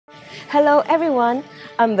Hello everyone,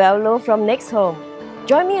 I'm Vel Loh from Next Home.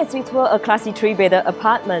 Join me as we tour a classy 3-bedder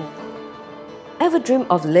apartment. Ever dream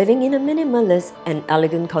of living in a minimalist and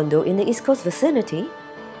elegant condo in the East Coast vicinity?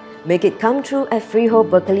 Make it come true at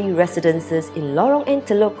Freehold Berkeley Residences in Lorong N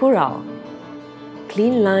Telok Kurau.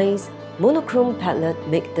 Clean lines, monochrome palette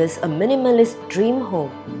make this a minimalist dream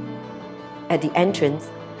home. At the entrance,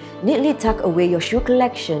 neatly tuck away your shoe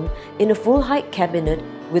collection in a full-height cabinet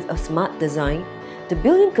with a smart design. The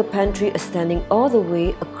built-in carpentry extending all the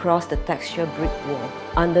way across the textured brick wall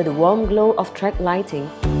under the warm glow of track lighting.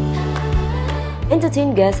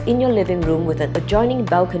 Entertain guests in your living room with an adjoining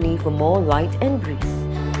balcony for more light and breeze.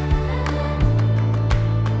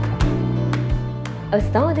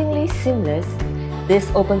 Astoundingly seamless, this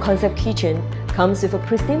open-concept kitchen comes with a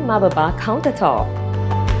pristine marble bar countertop.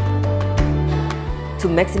 To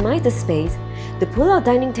maximize the space, the pull-out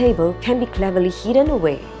dining table can be cleverly hidden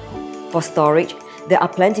away. For storage, there are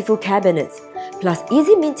plentiful cabinets, plus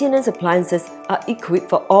easy maintenance appliances are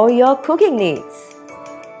equipped for all your cooking needs.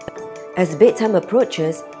 As bedtime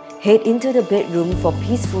approaches, head into the bedroom for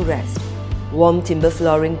peaceful rest, warm timber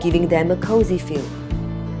flooring giving them a cozy feel.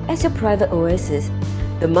 As your private oasis,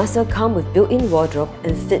 the master comes with built-in wardrobe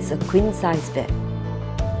and fits a queen-size bed.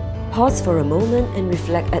 Pause for a moment and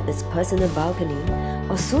reflect at its personal balcony,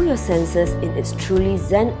 or soothe your senses in its truly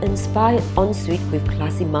Zen-inspired ensuite with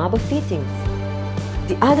classy marble fittings.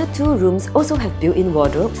 The other two rooms also have built-in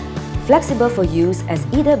wardrobes, flexible for use as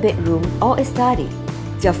either bedroom or a study.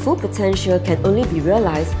 Their full potential can only be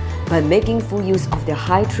realized by making full use of their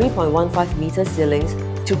high 3.15-meter ceilings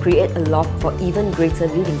to create a loft for even greater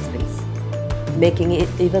living space. Making it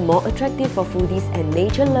even more attractive for foodies and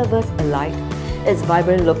nature lovers alike, its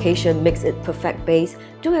vibrant location makes it perfect base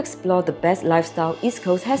to explore the best lifestyle East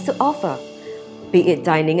Coast has to offer. Be it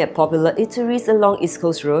dining at popular eateries along East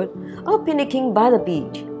Coast Road or picnicking by the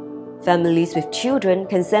beach. Families with children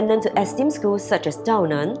can send them to esteemed schools such as Dao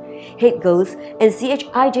Nan, Head Girls and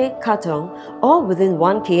CHIJ Katong, all within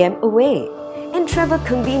 1 km away, and travel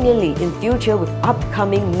conveniently in future with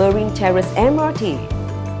upcoming Marine Terrace MRT.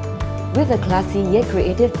 With a classy yet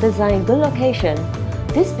creative design good location,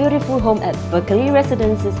 this beautiful home at Berkeley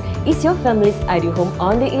Residences is your family's ideal home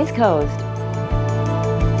on the East Coast.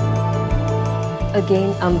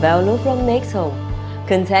 Again, I'm Vel Loh from Next Home.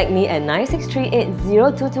 Contact me at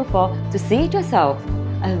 9638-0224 to see it yourself.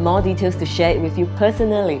 I have more details to share it with you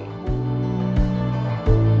personally.